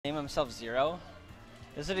name himself Zero.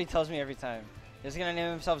 This is what he tells me every time. He's gonna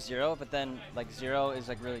name himself Zero, but then like Zero is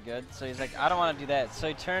like really good. So he's like, I don't want to do that. So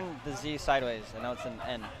he turned the Z sideways, and now it's an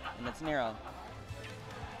N, and it's Nero.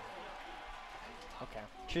 Okay.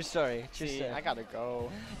 True story. True See, story. I gotta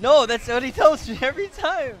go. No, that's what he tells me every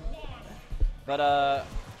time. But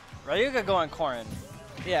Ryuga going Corrin.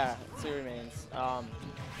 Yeah, 2 remains. How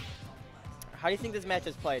do you think this match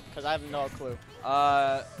is played? Because I have no clue.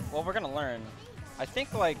 Well, we're gonna learn. I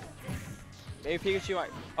think like maybe Pikachu.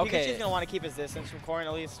 Okay. Pikachu's gonna want to keep his distance from Corrin,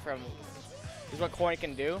 at least from. Is what Corrin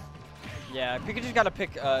can do. Yeah, Pikachu's got to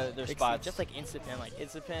pick their spots. Just like instant pin. Like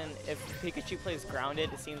instant pin. If Pikachu plays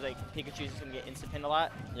grounded, it seems like Pikachu's just gonna get instant pin a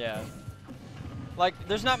lot. Yeah. Like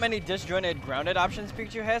there's not many disjointed grounded options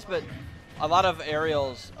Pikachu has, but a lot of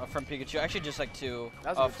aerials from Pikachu. Actually, just like 2.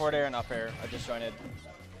 Forward air and up air are disjointed.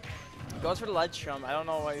 Goes for the ledge trump. I don't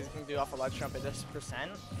know what he's gonna do off a ledge trump at this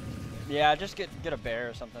percent. Yeah, just get a bear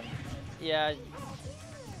or something. Yeah,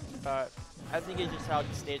 but I think he just held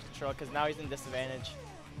stage control because now he's in disadvantage.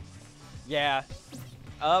 Yeah.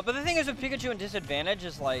 But the thing is with Pikachu in disadvantage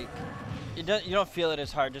is like you don't feel it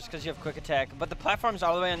as hard just because you have quick attack. But the platform's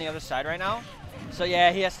all the way on the other side right now. So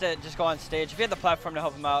yeah, he has to just go on stage. If he had the platform to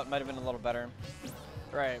help him out, it might have been a little better.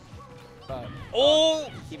 Right. But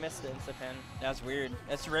he missed the instant pin. That's weird.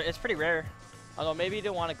 It's pretty rare. Although maybe he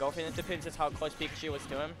didn't want to go for the instant pin since how close Pikachu was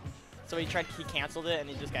to him. So he canceled it and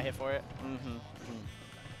he just got hit for it.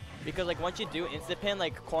 Because like once you do instant pin,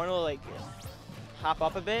 like Corrin will like hop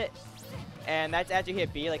up a bit, and that's after you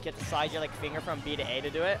hit B. Like you have to slide your like finger from B to A to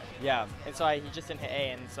do it. Yeah. And so he just didn't hit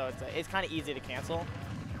A, and so it's kind of easy to cancel.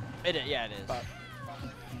 Yeah, it is.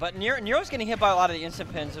 But Nero's getting hit by a lot of the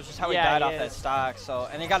instant pins, which is how he died off that stock. So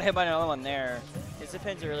and he got hit by another one there. Instant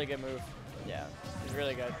pin's a really good move. Yeah, it's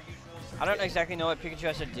really good. I don't exactly know what Pikachu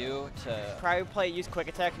has to do to probably use quick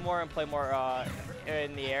attack more and play more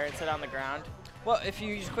in the air instead on the ground. Well, if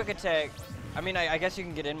you use quick attack, I mean, I guess you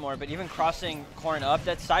can get in more, but even crossing Corrin up,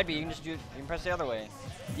 that side B, you can press the other way.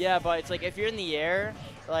 Yeah, but it's like if you're in the air,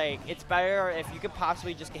 like it's better if you could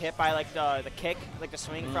possibly just get hit by like the kick, like the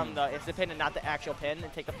swing from the instant pin and not the actual pin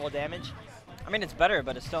and take the full damage. I mean, it's better,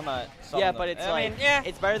 but it's still not. Yeah, but it's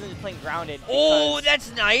it's better than playing grounded. Oh,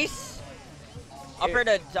 that's nice. Upper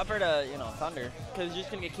to Thunder. Because you're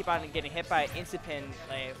just gonna keep on getting hit by instant pin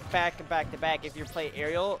like back and back to back if you play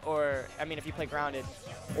aerial or if you play grounded,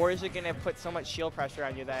 or is it gonna put so much shield pressure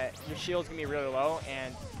on you that your shield's gonna be really low,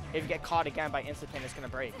 and if you get caught again by instant pin, it's gonna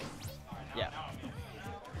break. Yeah.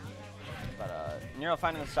 But Nero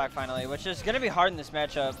finding the stock finally, which is gonna be hard in this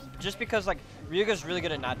matchup, just because like Ryuga's really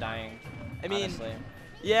good at not dying. I mean, honestly.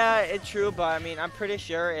 Yeah, it's true, but I mean, I'm pretty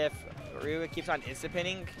sure if Ryuga keeps on instant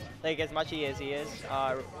pinning, like as much as he is,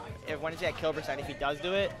 when it's at kill percent, if he does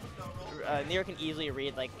do it, Nero can easily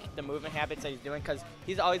read like the movement habits that he's doing because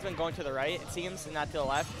he's always been going to the right, it seems, and not to the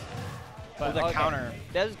left. But the counter.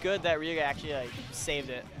 That was good that Ryuga actually like saved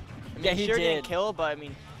it. I mean, yeah, he didn't kill, but I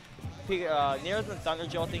mean, Nero's been thunder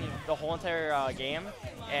jolting the whole entire game,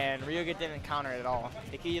 and Ryuga didn't counter it at all.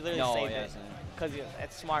 Like, he literally saved it. Because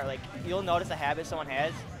it's smart. Like you'll notice a habit someone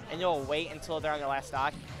has, and you'll wait until they're on their last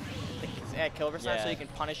stock at kill percent so you can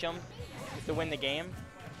punish them to win the game.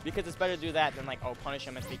 Because it's better to do that than like punish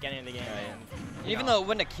them at the beginning of the game. Right. Even though it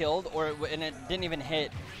wouldn't have killed and it didn't even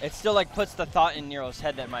hit, it still like puts the thought in Nero's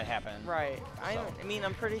head that might happen. Right. I mean,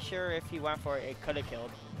 I'm pretty sure if he went for it, it could have killed.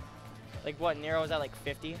 Like what? Nero was at like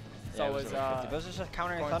 50. So it was 50. But it was just a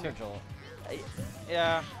countering Thunder Jolt.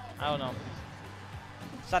 Yeah. I don't know.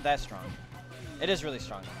 It's not that strong. It is really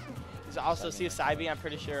strong. Also, see a side B. I'm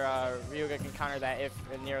pretty sure Ryuga can counter that if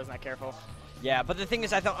Nero's not careful. Yeah, but the thing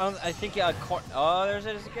is, I think there's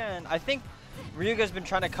it again. I think Ryuga's been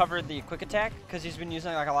trying to cover the quick attack because he's been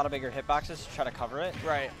using like a lot of bigger hitboxes to try to cover it.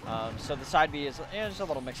 Right. So the side B is just a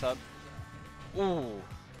little mix up. Ooh,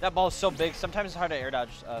 that ball is so big. Sometimes it's hard to air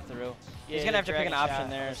dodge through. Yeah, he's gonna have to pick an option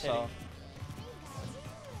there. So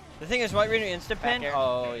the thing is, what we do instant pin?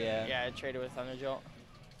 Oh yeah. Yeah, I traded with Thunder Jolt.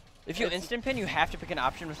 If you instant pin, you have to pick an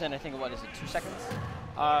option within, I think, what is it, 2 seconds?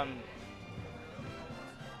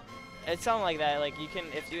 It's something like that. Like you can,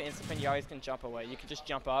 if you instant pin, you always can jump away. You can just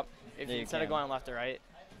jump up instead of going left or right.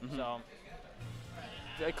 So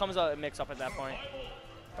it comes out a mix up at that point.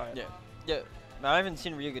 But yeah. I haven't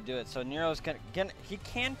seen Ryuga do it, so Nero's he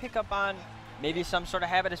can pick up on maybe some sort of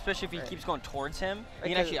habit, especially if he keeps going towards him. He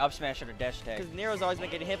can actually up smash it or dash attack. Because Nero's always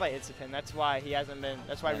been getting hit by instant pin. That's why he hasn't been.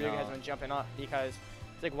 That's why Ryuga hasn't been jumping up because.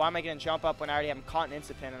 It's like, why am I going to jump up when I already have him caught in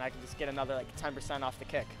instant pin and I can just get another like 10% off the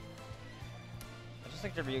kick? I just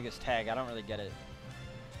like the Ryuga's tag. I don't really get it.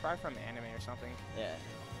 It's probably from anime or something. Yeah.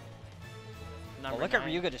 Well, look at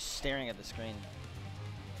Ryuga just staring at the screen.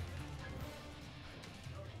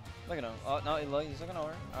 Look at him. Oh, no, he's looking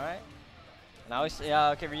over. All right. Now he's,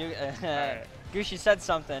 yeah, okay, Ryu. Right. Gooshi said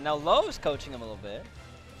something. Now Lowe's coaching him a little bit.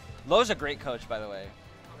 Lowe's a great coach, by the way.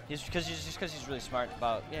 Just because he's really smart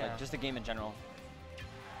about like, just the game in general.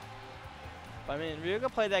 I mean, Ryuga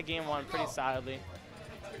played that game one pretty solidly.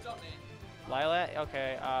 Lilat,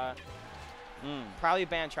 okay. Probably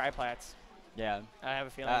ban triplats. Yeah. I have a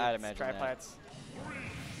feeling I'd it's imagine triplats.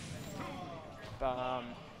 But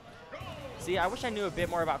see, I wish I knew a bit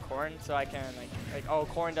more about Corrin, so I can like oh,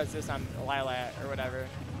 Corrin does this on Lilat or whatever,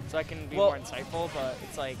 so I can be more insightful. But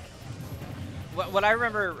it's like. What I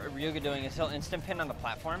remember Ryuga doing is he'll instant pin on the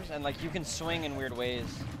platforms, and like you can swing in weird ways.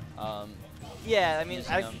 Yeah, I mean,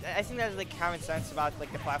 I think that's like common sense about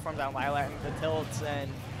like the platforms on Lilat and the tilts and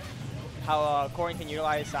how Corrin can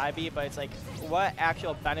utilize side B, but it's like, what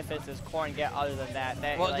actual benefits does Corrin get other than that?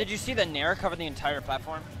 Well, like, did you see that Nero covered the entire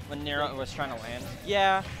platform when Nero was trying to land?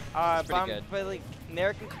 Yeah, pretty good. But like,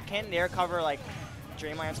 Nero can't Nero cover like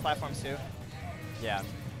Dreamland's platforms too? Yeah.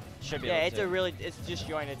 Should be yeah, able it's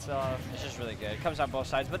disjointed, so it's just really good. It comes on both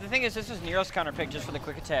sides. But the thing is, this is Nero's counter pick just for the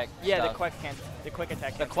quick attack. Yeah, stuff. the quick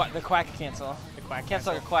attack. The quack cancel. The quack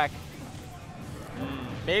cancel. The quack.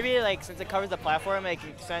 Maybe like since it covers the platform, it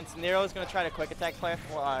makes sense. Nero's gonna try to quick attack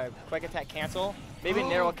cancel. Maybe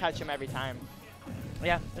Nero will catch him every time.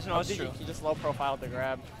 Yeah, that's true. He just low profiled the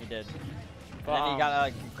grab. He did. But then he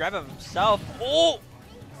got grab of himself. Oh!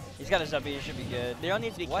 He's got his up. He should be good. Nero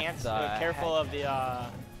needs to be careful of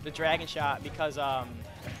the dragon shot because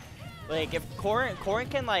like if Corrin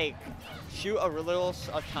can like shoot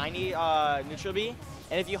a tiny neutral B,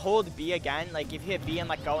 and if you hold B again, like if you hit B and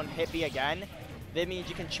let go and hit B again, that means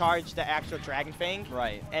you can charge the actual dragon fang,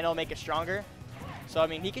 right? And it'll make it stronger. So I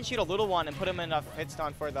mean, he can shoot a little one and put him in a hit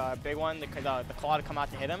stun for the big one, the claw to come out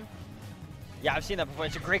to hit him. Yeah, I've seen that before.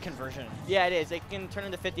 It's a great conversion. Yeah, it is. It can turn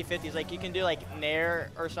into 50-50s. Like you can do like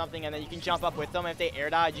Nair or something, and then you can jump up with them. If they air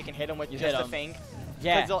dodge, you can hit them with just the fang.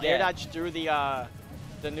 Yeah, because they'll air dodge through the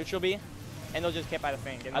neutral B, and they'll just hit by the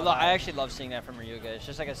fang. I actually love seeing that from Ryuga. It's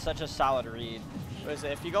just like such a solid read.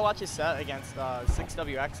 If you go watch his set against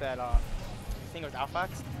 6WX at I think it was Outfox.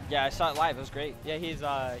 Yeah, I saw it live. It was great. Yeah, he's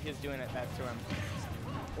doing that to him.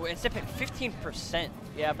 Well, it's at 15%.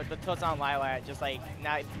 Yeah, but the tilt's on Lilat, just like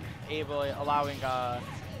not allowing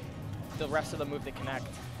the rest of the move to connect.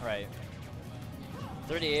 Right.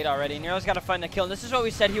 38 already. Nero's got to find the kill. And this is what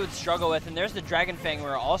we said he would struggle with. And there's the Dragon Fang we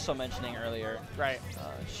were also mentioning earlier. Right.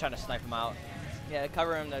 Just trying to snipe him out. Yeah,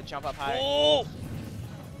 cover him to jump up high. Oh!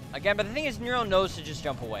 Again, but the thing is, Nero knows to just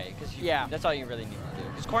jump away. That's all you really need to do.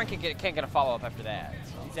 Because Corrin can't get a follow-up after that.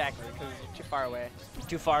 So. Exactly, because you're too far away.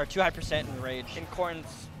 Too far, too high percent in rage. And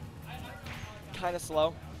Corrin's kind of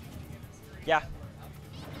slow. Yeah.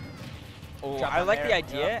 Oh, I like the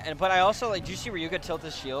idea, but I also like. Do you see Ryuga tilt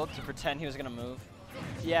his shield to pretend he was gonna move?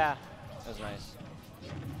 Yeah. That was nice.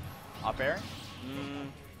 Up air.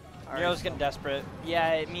 Nero's getting desperate. Yeah,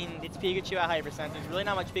 I mean it's Pikachu at high percent. There's really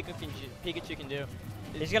not much Pikachu can do.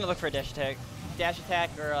 He's gonna look for a dash attack. Dash attack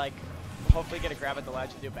or like hopefully get a grab at the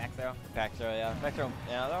ledge and do a back throw. Back throw, yeah. Back throw.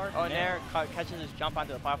 Yeah, that worked. Oh, Nair catches his jump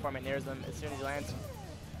onto the platform and nairs them as soon as he lands.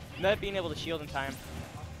 Not being able to shield in time.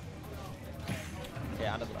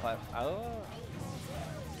 Yeah, onto the platform. Oh.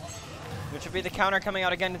 Which would be the counter coming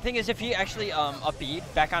out again. The thing is, if he actually up B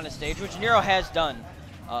back on the stage, which Nero has done,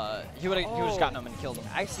 he would have just gotten him and killed him.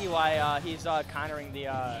 I see why he's countering the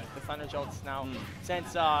Thunder Jolts now.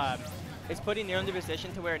 Since it's putting Nero into a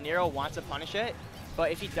position to where Nero wants to punish it,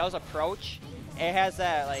 but if he does approach, it has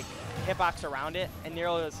that like hitbox around it, and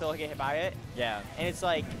Nero will still get hit by it. Yeah. And it's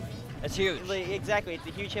like, it's huge. Like, exactly, it's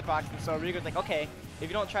a huge hitbox, and so Ryuga's like, okay, if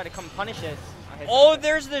you don't try to come punish this. Oh,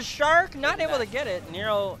 there's the shark, not able to get it.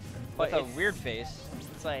 Nero with a weird face.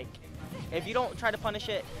 It's like, if you don't try to punish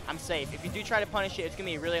it, I'm safe. If you do try to punish it, it's gonna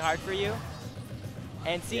be really hard for you.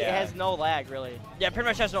 And see, it has no lag, really. Yeah, pretty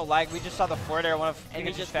much has no lag. We just saw the forward air, one of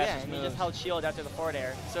Pikachu's fastest moves. He just held shield after the forward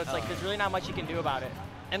air. So it's like, there's really not much you can do about it.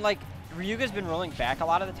 And like, Ryuga's been rolling back a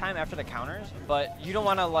lot of the time after the counters, but you don't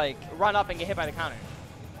want to like run up and get hit by the counter.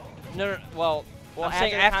 No, well I'm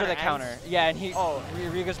saying after the counter. Yeah, and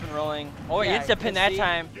Ryuga's been rolling. Oh, he instant pin that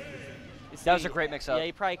time. That was a great mix-up. Yeah,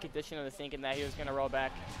 he probably conditioned him to thinking that he was going to roll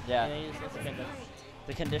back. Yeah. And then he just instant pinned him.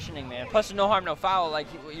 The conditioning, man. Plus, no harm, no foul. Like,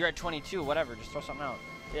 you're at 22, whatever. Just throw something out.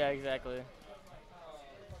 Yeah, exactly.